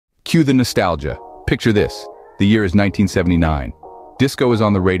Cue the nostalgia. Picture this. The year is 1979. Disco is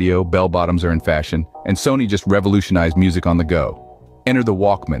on the radio, bell-bottoms are in fashion, and Sony just revolutionized music on the go. Enter the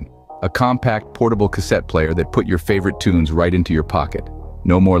Walkman, a compact, portable cassette player that put your favorite tunes right into your pocket.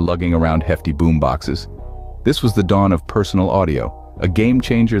 No more lugging around hefty boomboxes. This was the dawn of personal audio, a game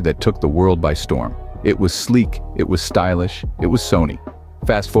changer that took the world by storm. It was sleek, it was stylish, it was Sony.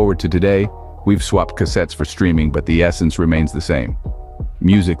 Fast forward to today, we've swapped cassettes for streaming, but the essence remains the same.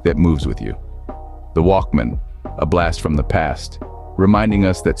 Music that moves with you. The Walkman, a blast from the past, reminding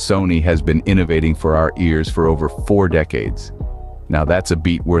us that Sony has been innovating for our ears for over 4 decades. Now that's a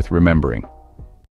beat worth remembering.